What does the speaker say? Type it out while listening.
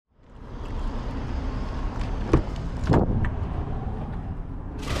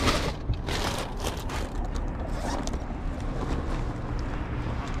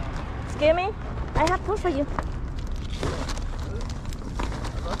hear me? I have food for you.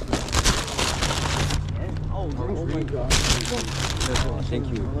 Oh my God. Thank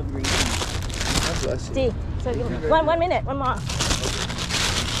you. God bless you. See, so one minute, one more.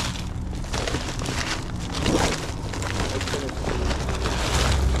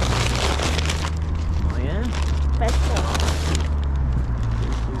 Oh yeah? Special.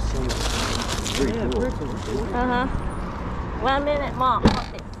 Thank you so much. Very cool. Uh-huh. 1 minute more.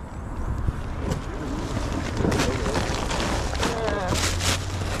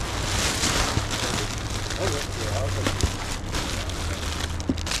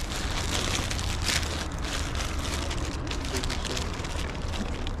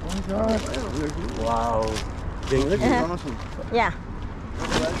 God. Wow. Dang, this is awesome. Yeah. God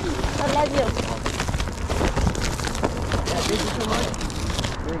bless you. Thank you so much.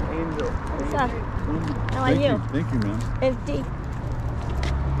 You're an angel. What's up? How are you? Thank you, man. Empty.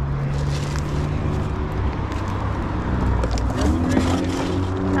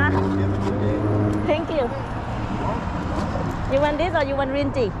 Huh? Thank you. You want this or you want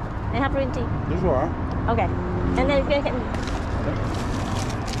green tea? I have green tea. This one. Okay. And then you can.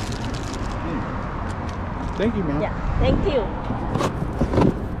 Thank you, man. Yeah. Thank you.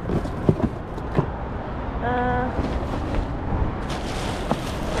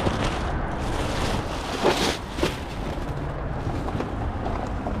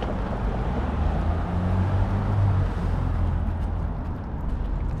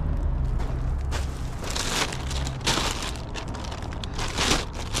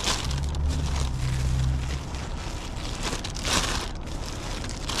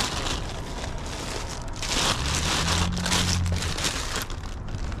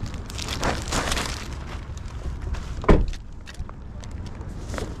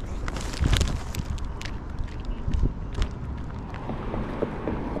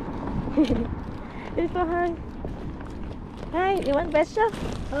 It's so high. Hi, you want vegetable?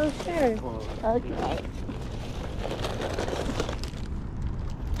 Oh, sure. Okay.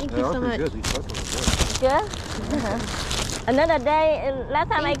 Thank you so much. Good. These pretzels are Good? Another day, last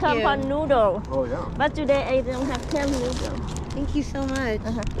time I Thank come you. for noodle, good. Oh yeah. but today I don't have cream noodle. Thank you so much.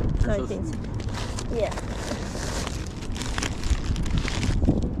 So I so think, sweet. yeah.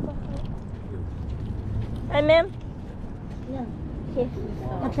 Hi, ma'am. Yeah. Here.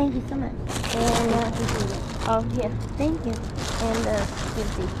 Oh, thank you so much. And, oh, here. Thank you. And, green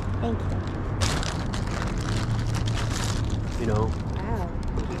tea. Thank you. You know, Wow.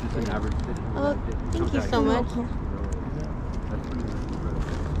 it's just an average fit. Oh, thank you so much. That's pretty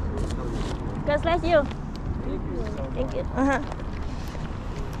incredible. God bless you. Thank you.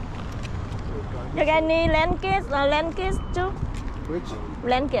 You got any blankets or blankets too? Which?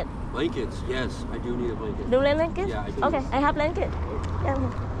 Blanket. Blankets, yes, I do need a blanket. Do blankets? Yeah, I do. Okay, I have blanket. Yeah.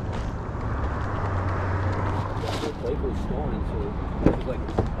 The blanket was stolen, so it was like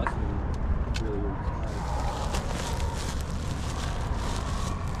less than really inside.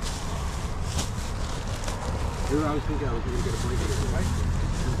 Here I was thinking I was going to get a blanket.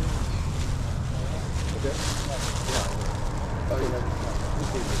 Okay. Oh,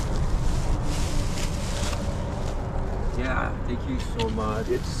 Yeah, thank you so much.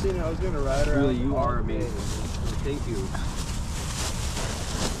 yeah. Just seeing, I was gonna ride around. Really, you all are day. amazing. Thank you.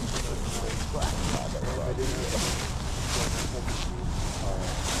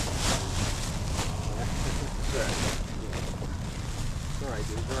 It's alright,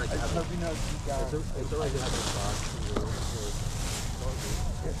 dude. It's alright to have Hope you know you got it's alright to have a box.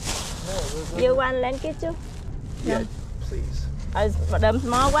 You want blanket too? Yeah, please. The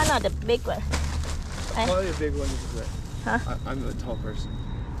small one or the big one? Probably a big one is good. Huh? I'm a tall person.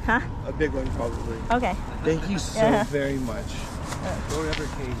 Huh? A big one probably. Okay. Thank you so Yeah. very much. Don't ever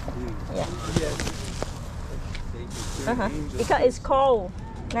change, please. Yeah. Yes. Thank you. You're an angel. Because it's cold.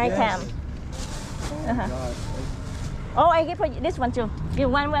 Nighttime. Yes. Oh my God. Oh, I give for you this one too.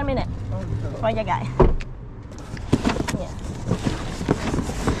 Give one minute Oh, no. for your guy. Yeah.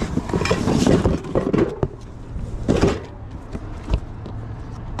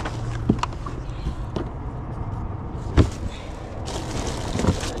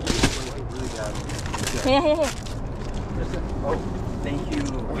 Here. Oh, thank you.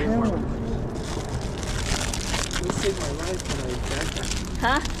 You saved my life when I was backpacking.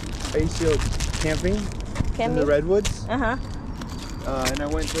 Huh? I used to go camping in Can the we? redwoods, Uh-huh. and I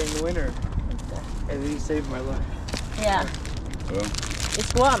went during the winter, and he saved my life. Yeah. Hello?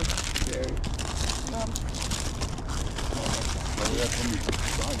 It's warm. Very. Oh, we have somebody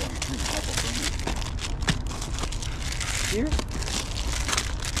outside on the street. Hop up in there. Here?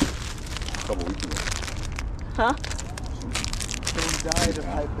 A couple weeks ago. Huh? died of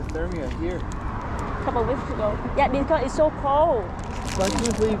hypothermia here. A couple of weeks ago. Yeah, because it's so cold. So I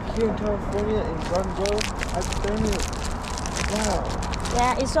can't believe here in California, in Garden Grove, hypothermia. Wow.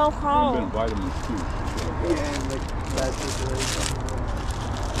 Yeah, it's so cold. Been vitamins too. Yeah, and like bad situation.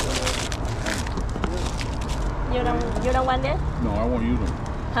 You don't want this? No, I won't use them.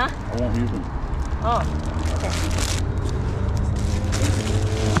 Huh? I won't use them. Oh, okay.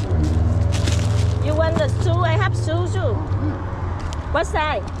 You want the shoe? I have shoes too. What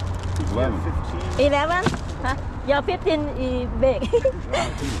size? 11. 11? Huh? Your 15 is big.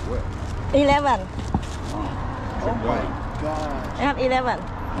 11. Oh my gosh. I have 11.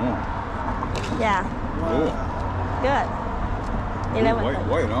 Oh. Yeah, Cool. good. 11.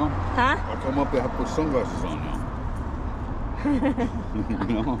 White, huh? Huh? I come up there, have to put sunglasses on now. You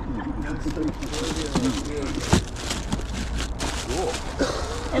know? Cool.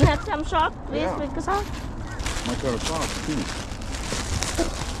 And have some socks, please, Yeah. with the socks. Might got a socks too.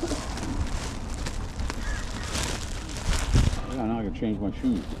 Yeah, now I can change my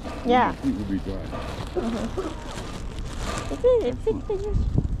shoes. Yeah. My feet will be dry. It's fit for you.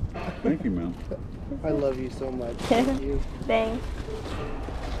 Thank you, man. I love you so much. Thank you. Thanks.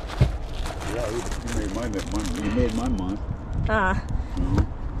 Yeah, you made my month. Ah. You know?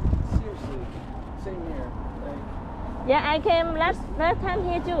 Seriously, same here. Yeah, I came last time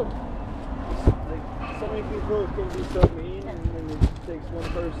here too. Like so many people can be so mean, and then it just takes one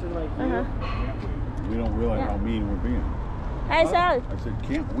person like you. We don't realize how mean we're being. Hi, sir. I said,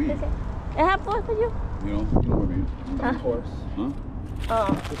 can't we? I have food for you. You know what I mean? Of course. Huh?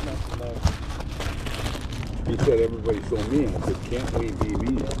 Oh. Just not to know. He said everybody's so mean. I said, can't we be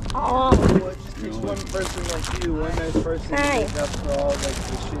mean? Oh. Well, it just takes one person like you, one nice person to Hi. make up for all like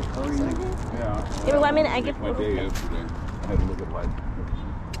the shit. Yeah. Give me 1 minute, I get My day yesterday. I had to look at life.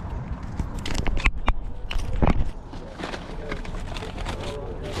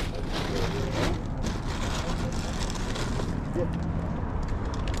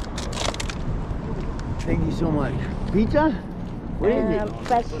 Thank you so much. Pizza? What is it?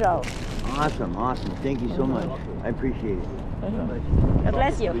 Special. Awesome, awesome. Thank you so much. I appreciate it. God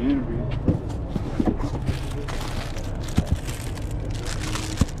bless you. The interview.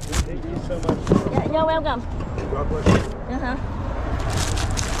 Thank you so much. Yeah, you're welcome. God bless you. Uh-huh.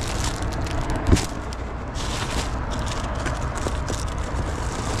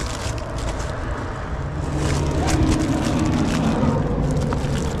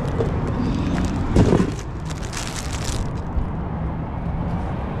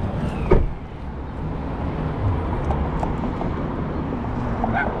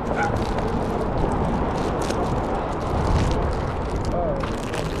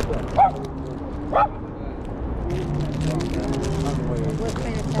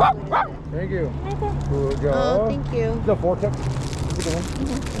 Thank you. Oh, thank you. The vortex.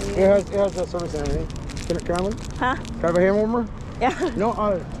 It has a service and everything. Can I leave? Huh? Can I have a hand warmer? Yeah. No,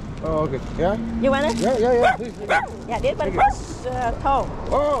 oh, okay. Yeah? You want it? Yeah, please. Yeah, this one for toe.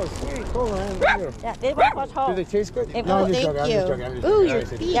 Oh, sweet. Cool, man. Thank you. Yeah, this one for toe. Do they taste good? If- No, I'm just thank joking. I'm you. just joking. I'm just Ooh, joking. your I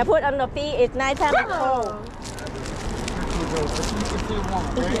said- feet. Yeah, put on the feet. It's nighttime. It's cold.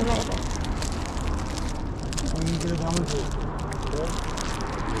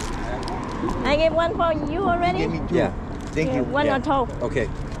 I gave one for you already. Give me two. Yeah. Thank you. One yeah. on toe. Okay.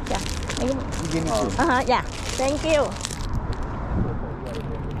 Yeah. I give, You give me two. yeah. Thank you.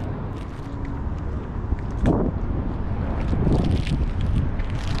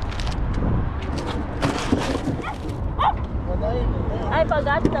 I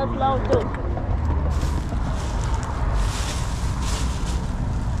forgot the flow too.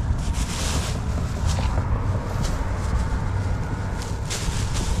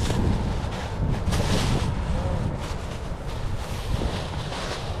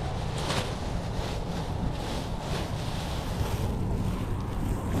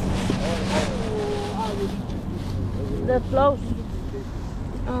 The flows.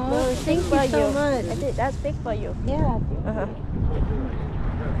 Oh, thank you for so much. I did. That's big for you. Yeah. Uh-huh.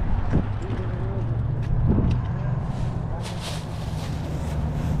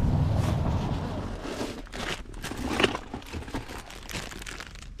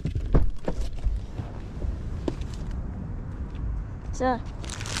 Sir,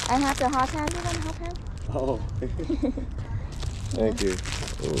 I have the hot hand. You want hot hand? Oh, thank you.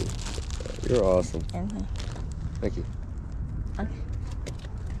 Oh, you're awesome. Thank you. Okay.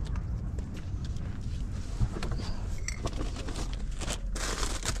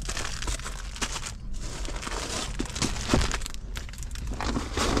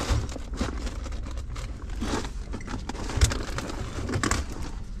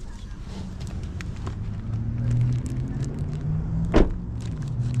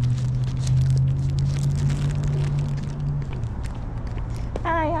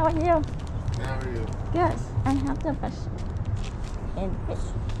 Hi, how are you? How are you? Good. I have the fish. And fish.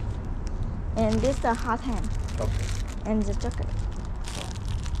 And this the hot hand. Okay. And the chocolate.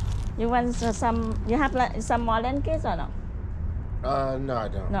 You want some? You have like some more lenses or no? No, I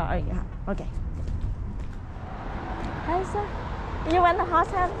don't. No, oh, you have. Okay. Hi, sir. You want the hot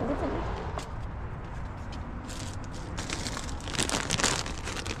hand?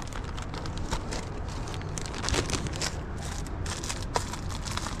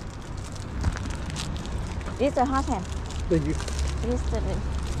 This is the hot hand. Thank you. This the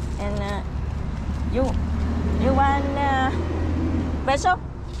and you want vessel?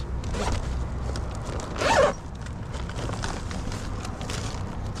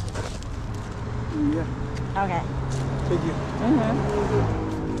 Yeah. Okay. Thank you.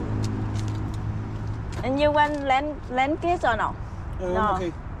 And you want land kiss or no? No.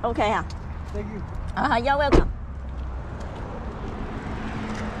 Okay. Okay, huh? Thank you. You're welcome.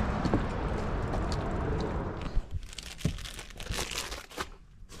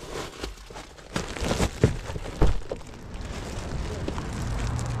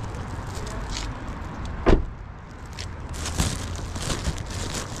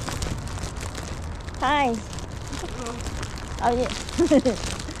 Hi. Oh, yeah.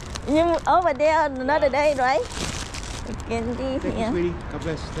 You over there another day, right? You can be Thank you, here. sweetie. God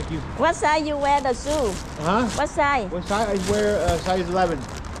bless. Thank you. What size you wear the shoe? Huh? What size? What size? I wear size 11.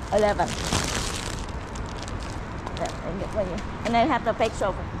 11. And I have the fake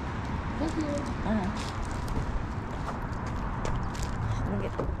soap. Thank you.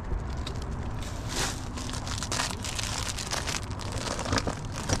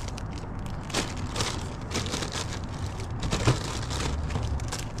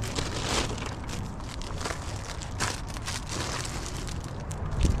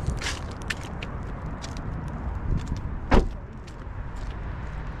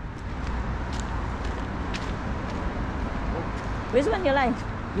 Which one you like?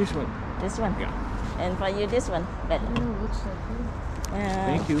 This one. This one? Yeah. And for you, this one better. Looks so good.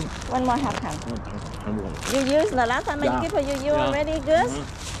 Thank you. One more half pound. I want You used the last time I Yeah. give for you. You Yeah. already good?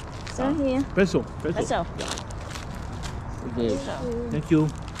 So here. Pencil. That's all. Okay. Thank you.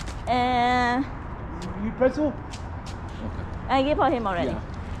 And You pencil? I give for him already.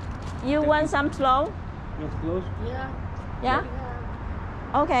 Yeah. You want some slow? You want close? Yeah.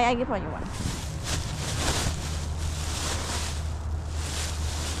 Yeah? Okay, I give for you one.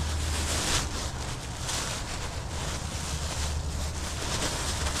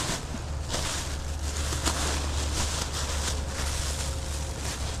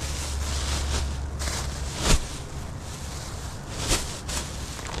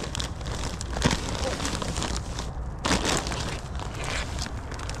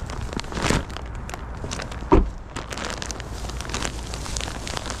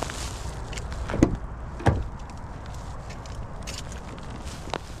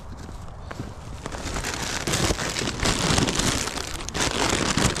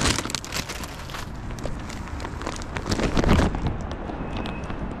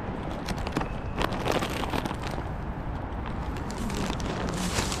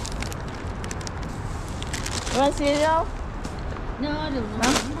 You want cereal? No, I don't know. No?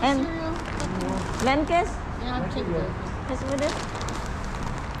 And Cereal? Lancas? Yeah, I'll take those. What's with it?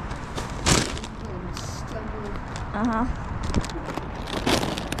 Strawberry. Uh-huh.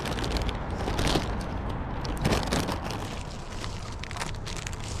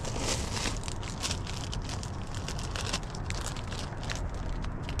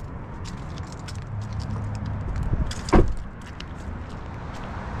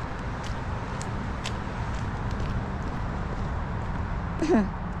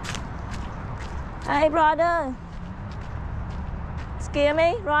 Hi, brother. Excuse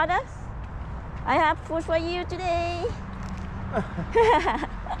me, brother. I have food for you today.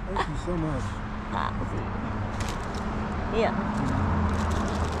 Thank you so much. Here.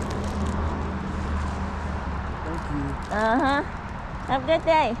 Thank you. Uh-huh. Have a good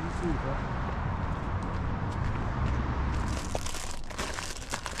day. You too, bro.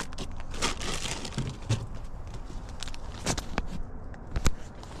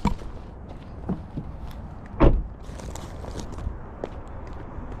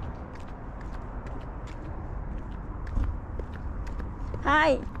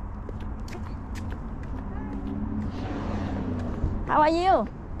 Hi. How are you?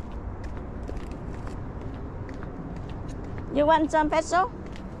 You want some petrol?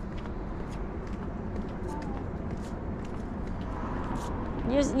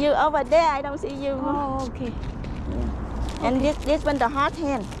 You over there, I don't see you. Oh, okay. And this one the hot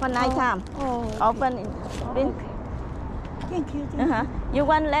hand for night time. Oh, Open in. okay. Thank you. You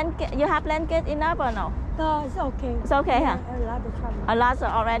want blanket? You have blanket enough or no? No, it's okay. It's okay, huh? A lot of trouble. A lot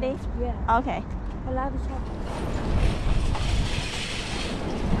already? Yeah, Okay. a lot of trouble.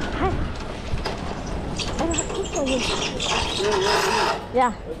 Hi.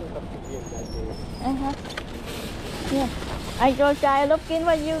 Yeah. Yeah. I go try looking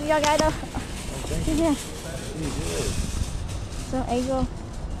for you, your guy though. Yeah. So I go.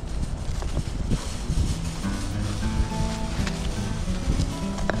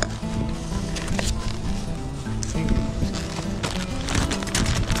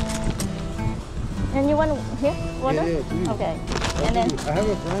 And you want here water? Yeah, please. Okay. And then I have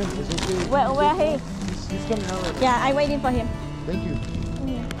a friend. Is it okay? where he? He's coming out right now. Yeah, I'm waiting for him. Thank you.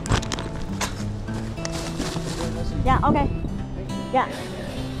 Yeah, okay. Yeah.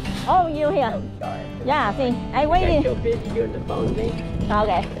 Oh, you here? Yeah, see, I'm waiting. So busy doing the phone thing.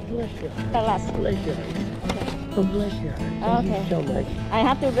 Okay. Bless you. Tell us. Bless you. Oh, bless you. Thank Okay. you so much. I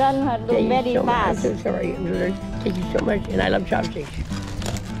have to run her Thank very you so much. I'm fast. so sorry. Thank you so much. And I love chopsticks.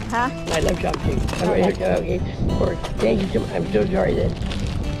 Huh? I love chopsticks. Okay. Okay. Of course. Thank you so much. I'm so sorry then.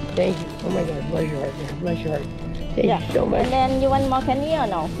 Thank you. Oh my God. Bless your heart. Bless your heart. Thank Yeah. you so much. And then you want more candy or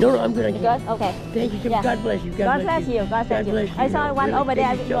no? No, I'm good. You good? Okay. Thank you so Yeah. much. God bless you. God bless you. God bless you. bless you. I saw one Really, over there.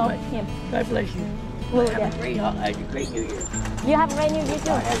 I thank will you so go much. him. God bless you. Over Have there. a great New Year. You have a great new you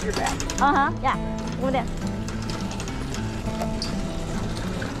too. I have your back. Yeah. Over there.